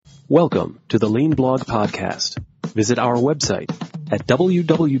Welcome to the Lean Blog Podcast. Visit our website at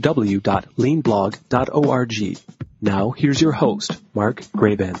www.leanblog.org. Now, here's your host, Mark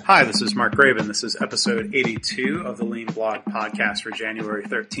Graban. Hi, this is Mark Graban. This is episode 82 of the Lean Blog Podcast for January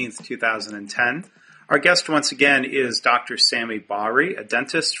 13th, 2010. Our guest once again is Dr. Sami Bahri, a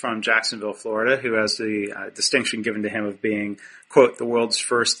dentist from Jacksonville, Florida, who has the distinction given to him of being, quote, the world's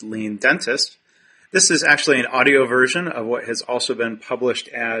first lean dentist. This is actually an audio version of what has also been published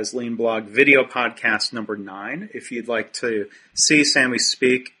as Lean Blog Video Podcast number 9. If you'd like to see Sami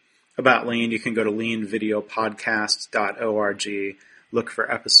speak about lean, you can go to leanvideopodcast.org, look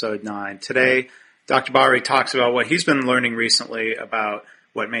for episode 9. Today, Dr. Bahri talks about what he's been learning recently about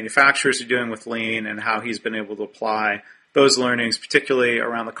what manufacturers are doing with lean and how he's been able to apply those learnings, particularly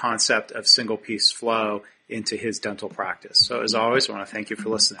around the concept of single-piece flow, into his dental practice. So as always, I want to thank you for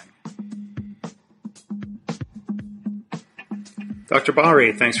listening. Dr.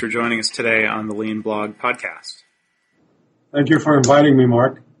 Bahri, thanks for joining us today on the Lean Blog Podcast. Thank you for inviting me,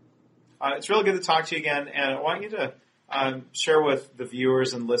 Mark. It's really good to talk to you again, and I want you to share with the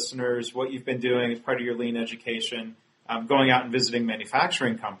viewers and listeners what you've been doing as part of your lean education, going out and visiting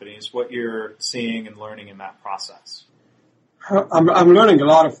manufacturing companies, what you're seeing and learning in that process. I'm learning a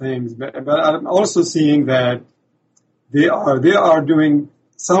lot of things, but I'm also seeing that they are doing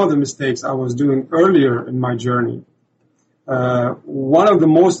some of the mistakes I was doing earlier in my journey. One of the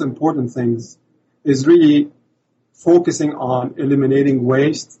most important things is really focusing on eliminating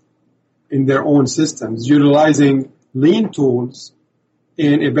waste in their own systems, utilizing lean tools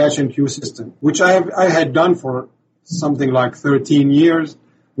in a batch and queue system, which I had done for something like 13 years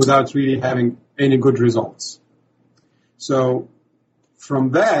without really having any good results. So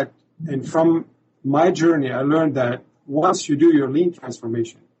from that and from my journey, I learned that once you do your lean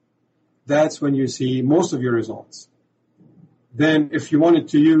transformation, that's when you see most of your results. Then if you wanted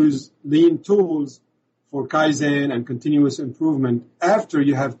to use lean tools for Kaizen and continuous improvement after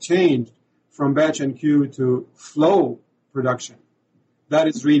you have changed from batch and queue to flow production, that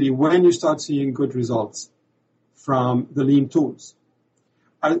is really when you start seeing good results from the lean tools.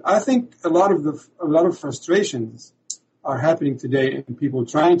 I think a lot of frustrations are happening today in people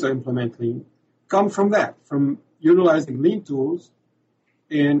trying to implement lean come from that, from utilizing lean tools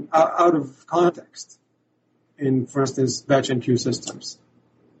in out of context in, for instance, batch and queue systems.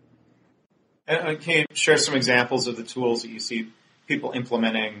 And can you share some examples of the tools that you see people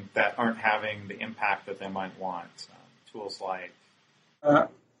implementing that aren't having the impact that they might want? Tools like?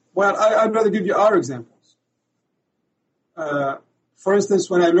 Well, I'd rather give you our examples. For instance,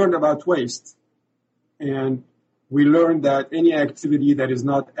 when I learned about waste, and we learned that any activity that is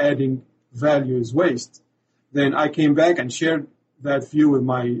not adding value is waste, then I came back and shared that view with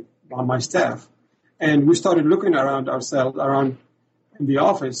my staff. And we started looking around ourselves, around in the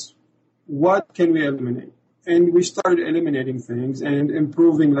office, what can we eliminate? And we started eliminating things and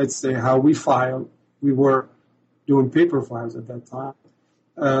improving, let's say, how we file. We were doing paper files at that time.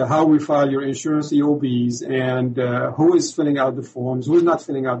 How we file your insurance EOBs and who is filling out the forms, who is not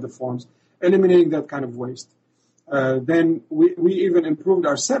filling out the forms, eliminating that kind of waste. Then we even improved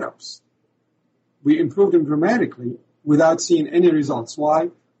our setups. We improved them dramatically without seeing any results. Why?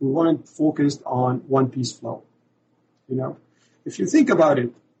 We weren't focused on one-piece flow. You know, if you think about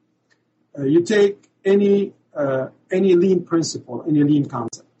it, you take any lean principle, any lean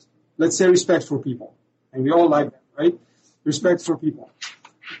concept. Let's say respect for people, and we all like that, right? Respect for people.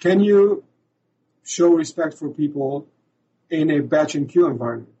 Can you show respect for people in a batch and queue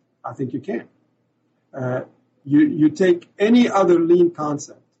environment? I think you can. You take any other lean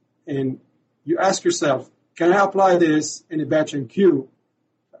concept and you ask yourself, can I apply this in a batch and queue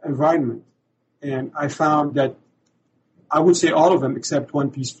environment? And I found that I would say all of them except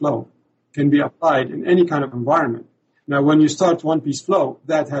one-piece flow can be applied in any kind of environment. Now, when you start one-piece flow,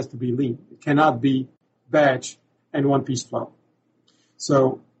 that has to be lean. It cannot be batch and one-piece flow.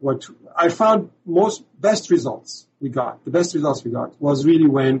 So what I found the best results we got was really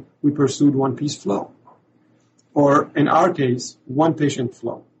when we pursued one-piece flow, or in our case, one-patient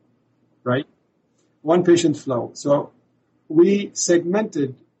flow, right? One-patient flow. So we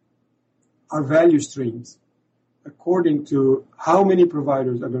segmented our value streams according to how many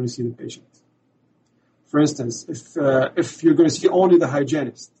providers are going to see the patient. For instance, if you're going to see only the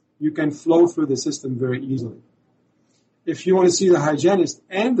hygienist, you can flow through the system very easily. If you want to see the hygienist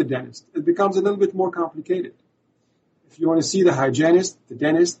and the dentist, it becomes a little bit more complicated. If you want to see the hygienist, the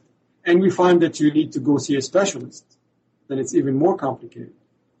dentist, and we find that you need to go see a specialist, then it's even more complicated.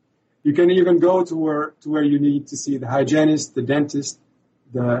 You can even go to where you need to see the hygienist, the dentist,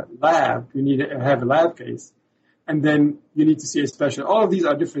 the lab. You need to have a lab case. and then you need to see a specialist. All of these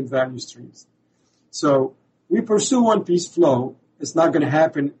are different value streams. So we pursue one-piece flow. It's not going to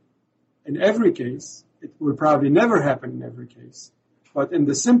happen in every case. It will probably never happen in every case. But in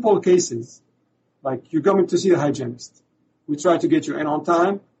the simple cases, like you're going to see a hygienist, we try to get you in on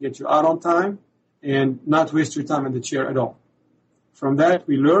time, get you out on time, and not waste your time in the chair at all. From that,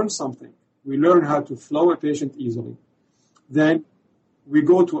 we learn something. We learn how to flow a patient easily. Then we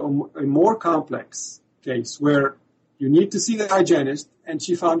go to a more complex case where you need to see the hygienist, and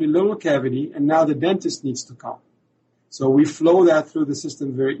she found a little cavity, and now the dentist needs to come. So we flow that through the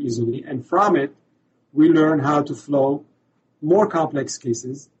system very easily, and from it, we learn how to flow more complex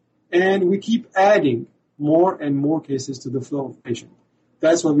cases, and we keep adding more and more cases to the flow of patient.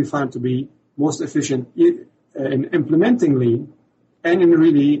 That's what we find to be most efficient in implementing Lean and in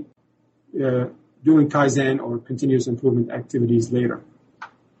really doing Kaizen or continuous improvement activities later.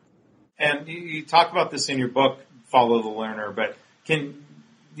 And you talk about this in your book, Follow the Learner, but can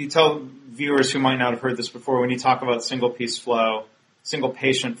you tell viewers who might not have heard this before, when you talk about single-piece flow,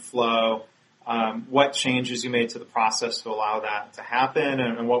 single-patient flow, what changes you made to the process to allow that to happen,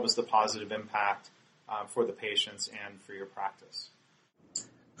 and what was the positive impact for the patients and for your practice?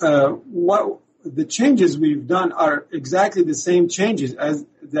 What the changes we've done are exactly the same changes as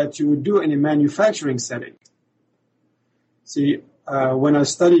that you would do in a manufacturing setting. See, when I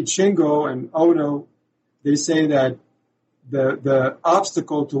studied Shingo and Ono, they say that the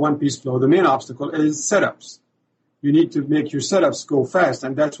obstacle to one-piece flow, the main obstacle, is setups. You need to make your setups go fast,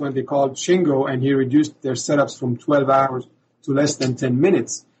 and that's when they called Shingo, and he reduced their setups from 12 hours to less than 10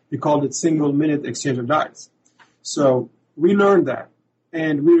 minutes. He called it single-minute exchange of diets. So we learned that,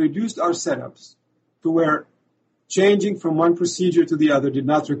 and we reduced our setups to where changing from one procedure to the other did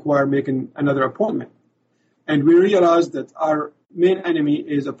not require making another appointment. And we realized that our main enemy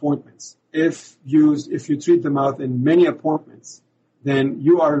is appointments. If you treat the mouth in many appointments, then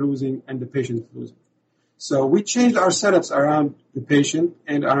you are losing and the patient is losing. So we changed our setups around the patient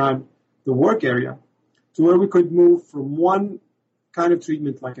and around the work area to where we could move from one kind of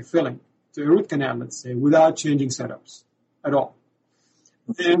treatment like a filling to a root canal, let's say, without changing setups at all.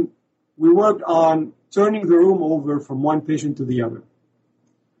 Then we worked on turning the room over from one patient to the other.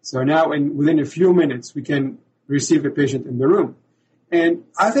 So now within a few minutes, we can receive a patient in the room. And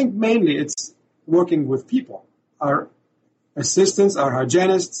I think mainly it's working with people, our assistants, our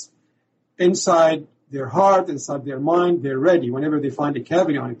hygienists, inside their heart, inside their mind, they're ready. Whenever they find a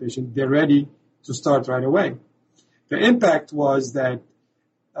cavity on a patient, they're ready to start right away. The impact was that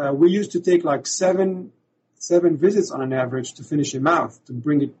we used to take like seven visits on an average to finish a mouth, to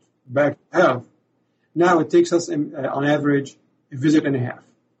bring it back to health. Now it takes us on average a visit and a half.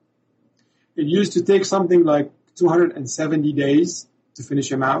 It used to take something like 270 days to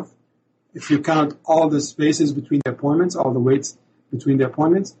finish a mouth. If you count all the spaces between the appointments, all the waits between the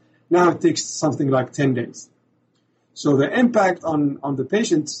appointments, now it takes something like 10 days. So the impact on the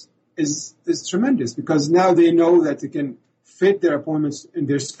patients is tremendous, because now they know that they can fit their appointments in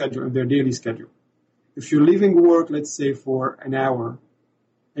their schedule, in their daily schedule. If you're leaving work, let's say for an hour,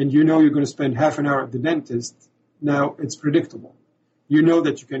 and you know you're going to spend half an hour at the dentist, now it's predictable. You know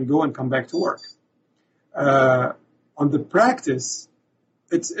that you can go and come back to work. On the practice,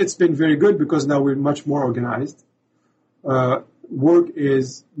 it's been very good because now we're much more organized. Work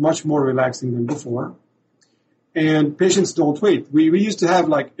is much more relaxing than before. And patients don't wait. We used to have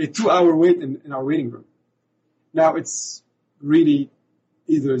like a 2-hour wait in our waiting room. Now it's really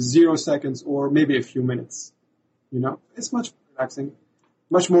either 0 seconds or maybe a few minutes. You know, it's much more relaxing,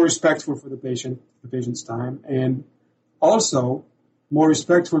 much more respectful for the patient's time, and also more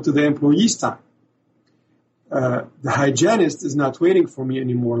respectful to the employee's time. The hygienist is not waiting for me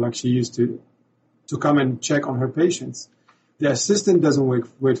anymore like she used to come and check on her patients. The assistant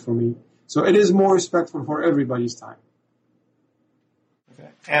doesn't wait for me. So it is more respectful for everybody's time. Okay.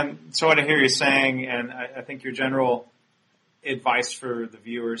 And so what I hear you saying, and I think your general advice for the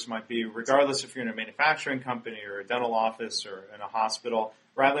viewers might be, regardless if you're in a manufacturing company or a dental office or in a hospital,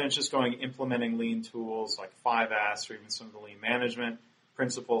 rather than just implementing lean tools like 5S or even some of the lean management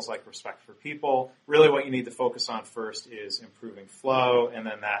principles like respect for people, really what you need to focus on first is improving flow, and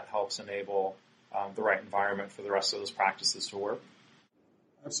then that helps enable the right environment for the rest of those practices to work.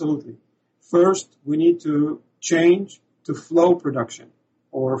 Absolutely. First, we need to change to flow production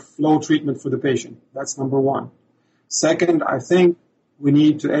or flow treatment for the patient. That's number one. Second, I think we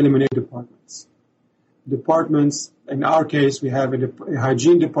need to eliminate departments. Departments, in our case, we have a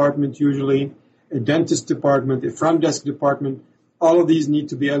hygiene department usually, a dentist department, a front desk department. All of these need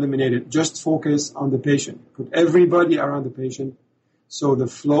to be eliminated. Just focus on the patient. Put everybody around the patient so the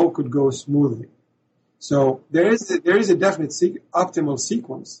flow could go smoothly. So there is a definite optimal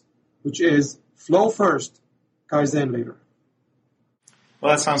sequence, which is flow first, Kaizen later.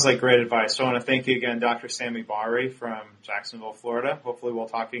 Well, that sounds like great advice. So I want to thank you again, Dr. Sami Bahri from Jacksonville, Florida. Hopefully we'll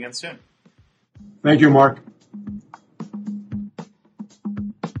talk again soon. Thank you, Mark.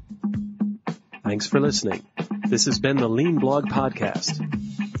 Thanks for listening. This has been the Lean Blog Podcast.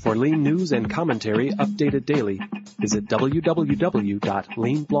 For Lean news and commentary updated daily, visit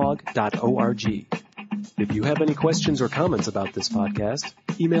www.leanblog.org. If you have any questions or comments about this podcast,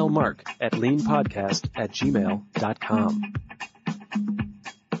 email Mark at leanpodcast@gmail.com.